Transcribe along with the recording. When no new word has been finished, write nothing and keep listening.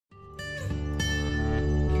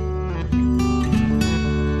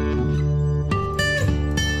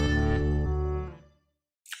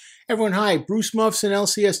Everyone, hi. Bruce Muffs and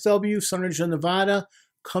LCSW, SUNRIDGE, Nevada,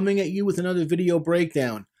 coming at you with another video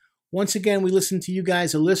breakdown. Once again, we listened to you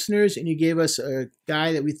guys, the listeners, and you gave us a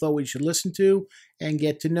guy that we thought we should listen to and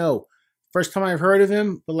get to know. First time I've heard of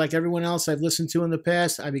him, but like everyone else I've listened to in the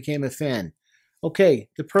past, I became a fan. Okay,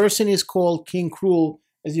 the person is called King Krule,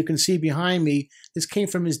 as you can see behind me. This came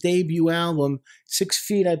from his debut album, 6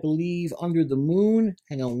 Feet, I believe, Under the Moon.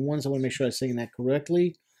 Hang on one, I want to make sure I'm saying that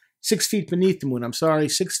correctly. 6 Feet Beneath the Moon, I'm sorry,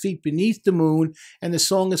 6 Feet Beneath the Moon, and the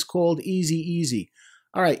song is called Easy Easy.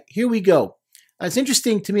 All right, here we go. It's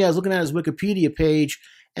interesting to me, I was looking at his Wikipedia page,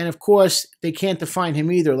 and of course, they can't define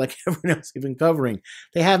him either, like everyone else has been covering.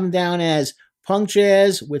 They have him down as punk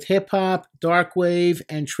jazz with hip-hop, dark wave,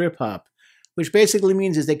 and trip-hop, which basically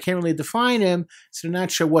means is they can't really define him, so they're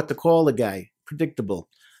not sure what to call the guy. Predictable.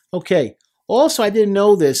 Okay, also, I didn't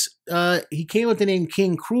know this. He came with the name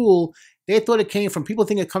King Krule. They thought it came from, people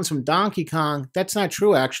think it comes from Donkey Kong. That's not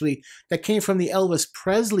true, actually. That came from the Elvis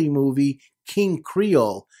Presley movie, King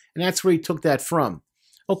Creole, and that's where he took that from.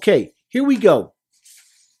 Okay, here we go.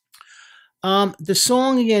 The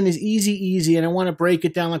song, again, is Easy Easy, and I want to break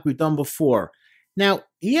it down like we've done before. Now,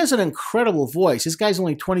 he has an incredible voice. This guy's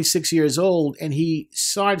only 26 years old, and he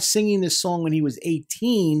started singing this song when he was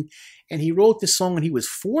 18, and he wrote this song when he was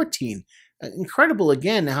 14. Incredible,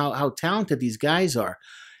 again, how talented these guys are.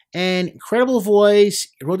 And incredible voice.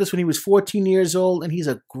 He wrote this when he was 14 years old, and he's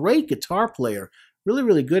a great guitar player. Really,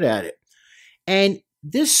 really good at it. And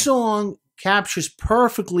this song captures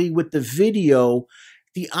perfectly with the video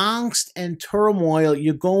the angst and turmoil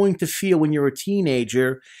you're going to feel when you're a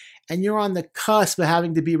teenager and you're on the cusp of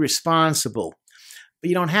having to be responsible. But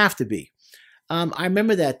you don't have to be. I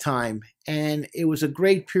remember that time, and it was a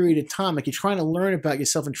great period of time. Like, you're trying to learn about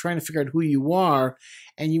yourself and trying to figure out who you are,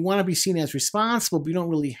 and you want to be seen as responsible, but you don't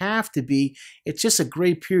really have to be. It's just a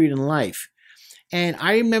great period in life. And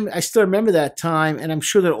I still remember that time, and I'm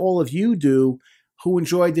sure that all of you do, who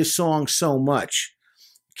enjoyed this song so much.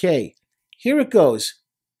 Okay, here it goes.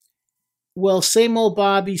 Well, same old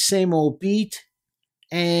Bobby, same old beat,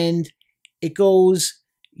 and it goes,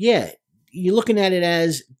 yeah, you're looking at it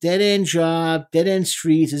as dead-end job, dead-end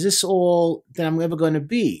streets. Is this all that I'm ever going to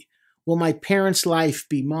be? Will my parents' life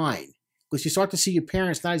be mine? Because you start to see your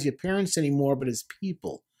parents not as your parents anymore, but as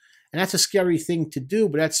people. And that's a scary thing to do,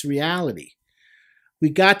 but that's reality.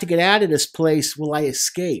 We got to get out of this place. Will I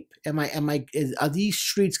escape? Are these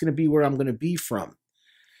streets going to be where I'm going to be from?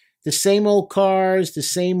 The same old cars, the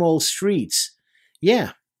same old streets.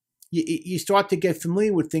 Yeah. You start to get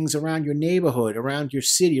familiar with things around your neighborhood, around your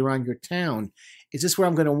city, around your town. Is this where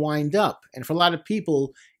I'm going to wind up? And for a lot of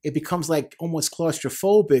people, it becomes like almost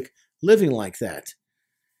claustrophobic living like that.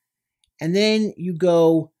 And then you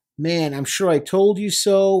go, man, I'm sure I told you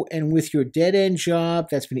so. And with your dead-end job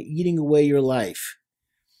that's been eating away your life.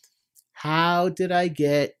 How did I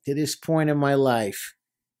get to this point in my life?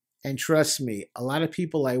 And trust me, a lot of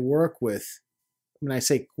people I work with, when I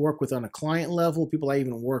say work with on a client level, people I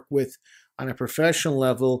even work with on a professional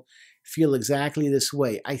level feel exactly this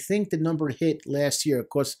way. I think the number hit last year, of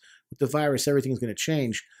course, with the virus, everything's going to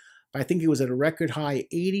change. But I think it was at a record high.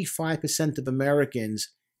 85% of Americans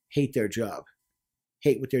hate their job,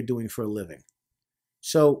 hate what they're doing for a living.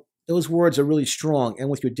 So those words are really strong.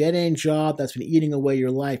 And with your dead-end job that's been eating away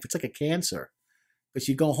your life, it's like a cancer. Because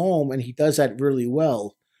you go home, and he does that really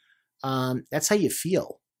well. That's how you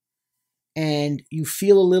feel. And you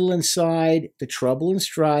feel a little inside the trouble and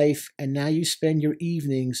strife, and now you spend your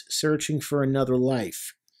evenings searching for another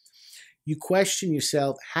life. You question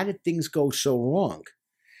yourself, how did things go so wrong?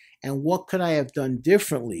 And what could I have done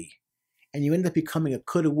differently? And you end up becoming a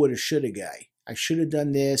coulda, woulda, shoulda guy. I should have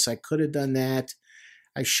done this. I could have done that.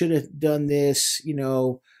 I should have done this. You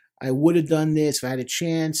know, I would have done this if I had a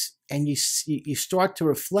chance. And you start to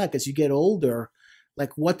reflect as you get older,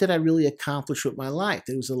 like, what did I really accomplish with my life?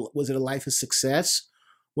 Was it a life of success?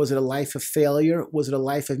 Was it a life of failure? Was it a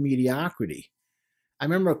life of mediocrity? I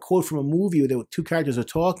remember a quote from a movie where there were two characters were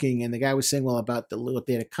talking, and the guy was saying, well, about what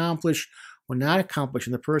they had accomplished or not accomplished.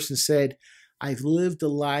 And the person said, I've lived a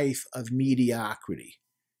life of mediocrity.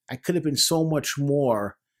 I could have been so much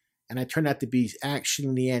more, and I turned out to be actually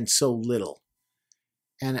in the end so little.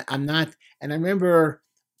 And I remember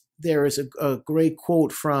there is a great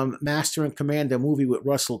quote from Master and Commander, a movie with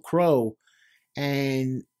Russell Crowe,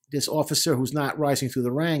 and this officer who's not rising through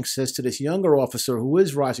the ranks says to this younger officer who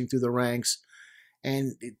is rising through the ranks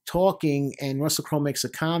and talking, and Russell Crowe makes a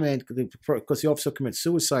comment because the officer commits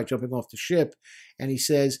suicide jumping off the ship, and he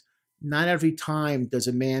says, not every time does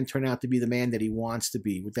a man turn out to be the man that he wants to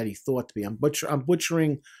be, that he thought to be. I'm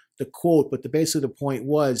butchering the quote, but basically the point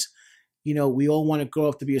was, you know, we all want to grow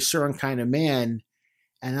up to be a certain kind of man,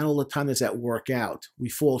 And not all the time does that work out. We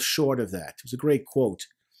fall short of that. It was a great quote.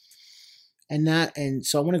 And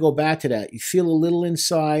so I want to go back to that. You feel a little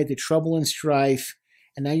inside, the trouble and strife,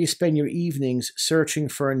 and now you spend your evenings searching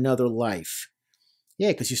for another life. Yeah,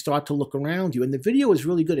 because you start to look around you. And the video is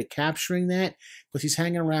really good at capturing that, because he's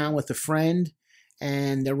hanging around with a friend,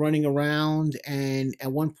 and they're running around, and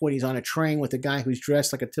at one point he's on a train with a guy who's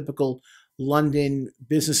dressed like a typical London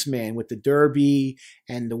businessman with the derby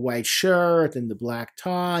and the white shirt and the black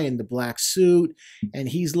tie and the black suit, and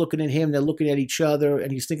he's looking at him, they're looking at each other,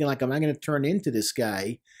 and he's thinking like, am I going to turn into this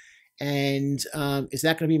guy, and is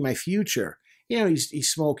that going to be my future? You know,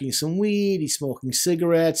 he's smoking some weed, he's smoking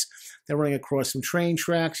cigarettes, they're running across some train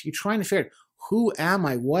tracks. You're trying to figure out, who am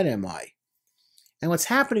I, what am I? And what's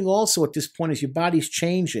happening also at this point is your body's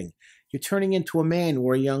changing. You're turning into a man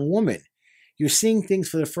or a young woman. You're seeing things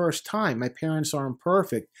for the first time. My parents aren't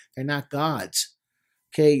perfect. They're not gods.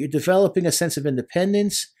 Okay, you're developing a sense of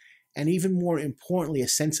independence, and even more importantly, a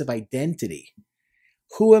sense of identity.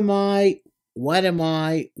 Who am I? What am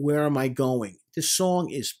I? Where am I going? This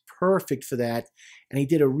song is perfect for that, and he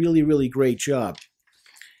did a really, really great job.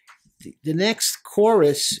 The next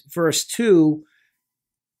chorus, verse 2,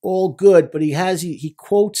 all good, but he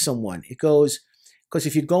quotes someone. It goes, because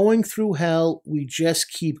if you're going through hell, we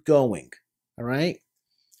just keep going. All right?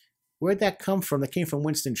 Where'd that come from? That came from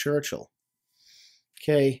Winston Churchill.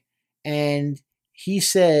 Okay? And he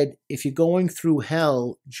said, if you're going through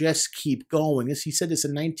hell, just keep going. He said this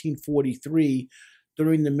in 1943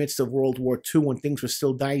 during the midst of World War II, when things were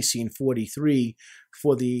still dicey in 43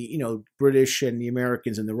 for the British and the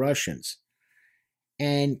Americans and the Russians.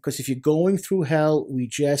 And because if you're going through hell, we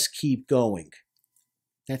just keep going.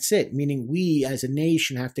 That's it, meaning we as a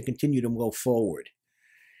nation have to continue to go forward.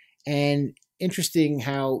 And interesting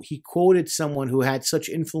how he quoted someone who had such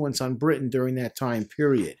influence on Britain during that time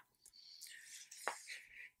period.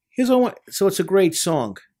 So it's a great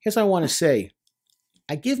song. Here's what I want to say.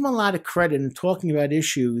 I give him a lot of credit in talking about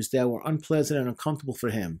issues that were unpleasant and uncomfortable for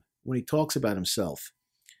him when he talks about himself.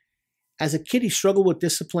 As a kid, he struggled with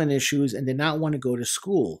discipline issues and did not want to go to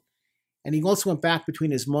school. And he also went back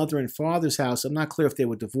between his mother and father's house. I'm not clear if they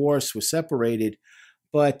were divorced or separated,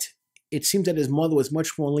 but it seems that his mother was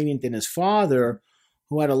much more lenient than his father,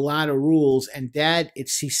 who had a lot of rules. And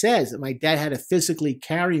he says that my dad had to physically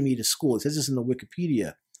carry me to school. It says this in the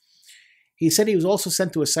Wikipedia. He said he was also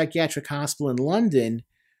sent to a psychiatric hospital in London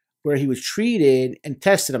where he was treated and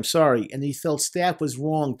tested, and he felt staff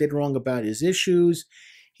did wrong about his issues.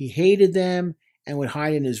 He hated them and would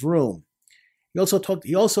hide in his room. He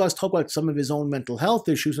also has talked about some of his own mental health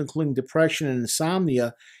issues, including depression and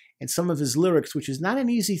insomnia, and some of his lyrics, which is not an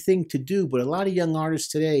easy thing to do, but a lot of young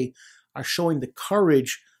artists today are showing the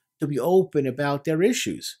courage to be open about their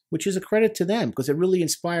issues, which is a credit to them because it really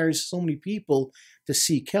inspires so many people to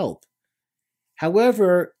seek help.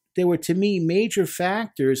 However, there were, to me, major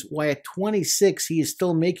factors why at 26 he is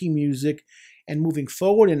still making music and moving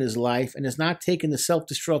forward in his life and has not taken the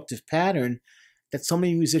self-destructive pattern that so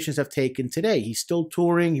many musicians have taken today. He's still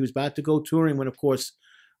touring. He was about to go touring when, of course,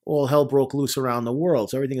 all hell broke loose around the world.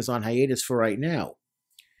 So everything is on hiatus for right now.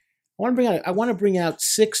 I want to bring out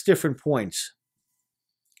 6 different points.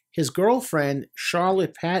 His girlfriend,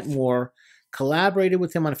 Charlotte Patmore, collaborated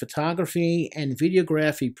with him on photography and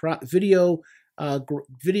videography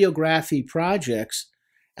projects,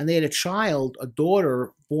 and they had a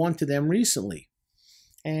daughter born to them recently.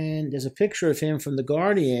 And there's a picture of him from The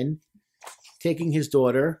Guardian taking his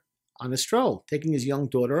daughter on a stroll, taking his young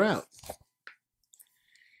daughter out.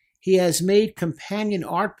 He has made companion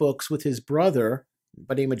art books with his brother,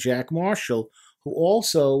 by the name of Jack Marshall, who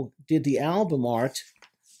also did the album art,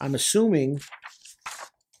 I'm assuming,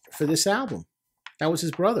 for this album. That was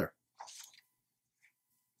his brother.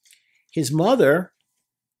 His mother,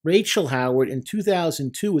 Rachel Howard, in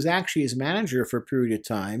 2002 was actually his manager for a period of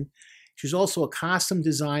time. She's also a costume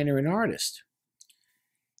designer and artist.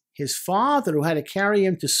 His father, who had to carry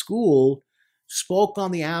him to school, spoke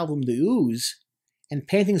on the album The Ooze and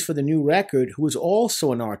Paintings for the New Record, who was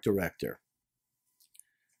also an art director.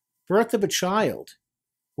 Birth of a child.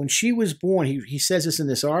 When she was born, he says this in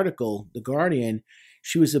this article, The Guardian,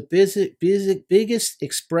 she was the biggest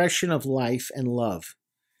expression of life and love.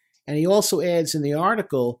 And he also adds in the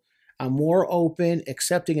article, I'm more open,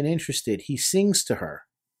 accepting, and interested. He sings to her.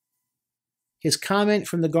 His comment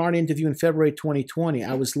from the Guardian interview in February 2020,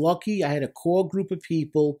 I was lucky I had a core group of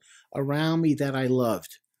people around me that I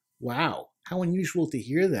loved. Wow, how unusual to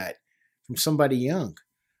hear that from somebody young.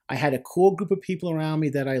 I had a core group of people around me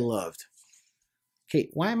that I loved. Okay,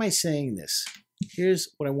 why am I saying this? Here's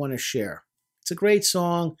what I want to share. It's a great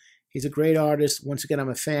song. He's a great artist. Once again, I'm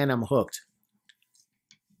a fan. I'm hooked.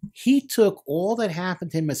 He took all that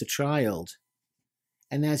happened to him as a child,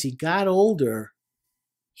 and as he got older,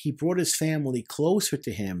 he brought his family closer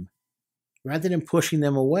to him rather than pushing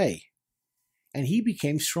them away. And he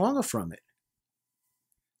became stronger from it.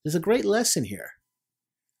 There's a great lesson here.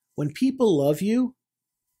 When people love you,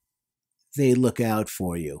 they look out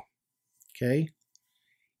for you. Okay?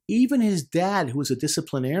 Even his dad, who was a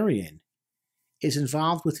disciplinarian, is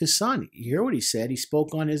involved with his son. You hear what he said? He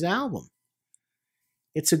spoke on his album.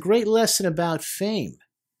 It's a great lesson about fame.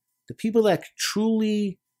 The people that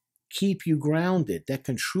truly keep you grounded, that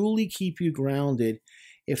can truly keep you grounded,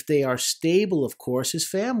 if they are stable, of course, is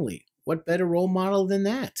family. What better role model than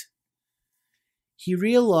that? He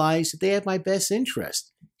realized that they had my best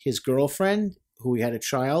interest. His girlfriend, who he had a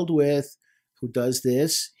child with, who does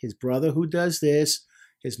this, his brother who does this,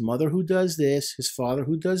 his mother who does this, his father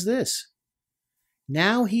who does this.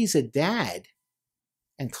 Now he's a dad,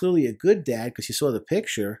 and clearly a good dad because you saw the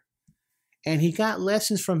picture, and he got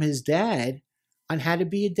lessons from his dad on how to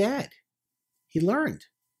be a dad. He learned.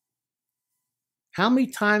 How many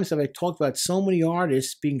times have I talked about so many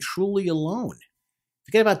artists being truly alone?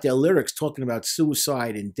 Forget about their lyrics talking about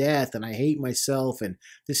suicide and death and I hate myself and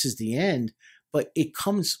this is the end, but it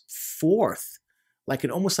comes forth like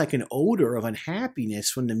almost like an odor of unhappiness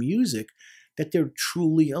from the music that they're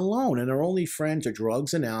truly alone and their only friends are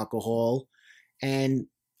drugs and alcohol and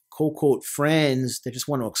quote friends that just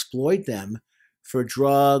want to exploit them for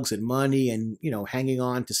drugs and money and, hanging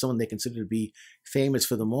on to someone they consider to be famous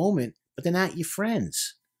for the moment, but they're not your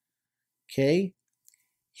friends. Okay?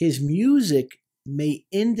 His music may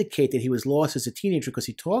indicate that he was lost as a teenager because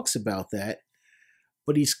he talks about that,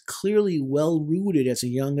 but he's clearly well-rooted as a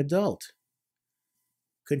young adult.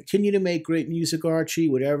 Continue to make great music, Archie,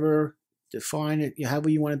 whatever, define it, however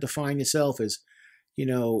you want to define yourself as,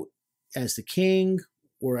 as the king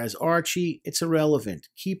or as Archie, it's irrelevant.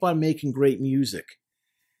 Keep on making great music.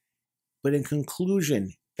 But in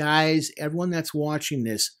conclusion, guys, everyone that's watching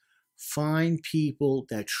this, find people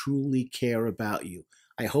that truly care about you.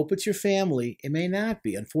 I hope it's your family. It may not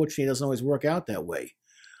be. Unfortunately, it doesn't always work out that way.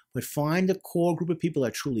 But find a core group of people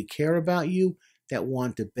that truly care about you, that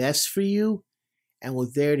want the best for you, and were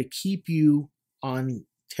there to keep you on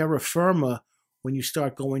terra firma when you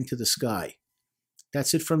start going to the sky.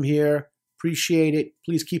 That's it from here. Appreciate it.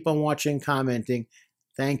 Please keep on watching, commenting.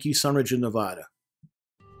 Thank you, Sunridge in Nevada.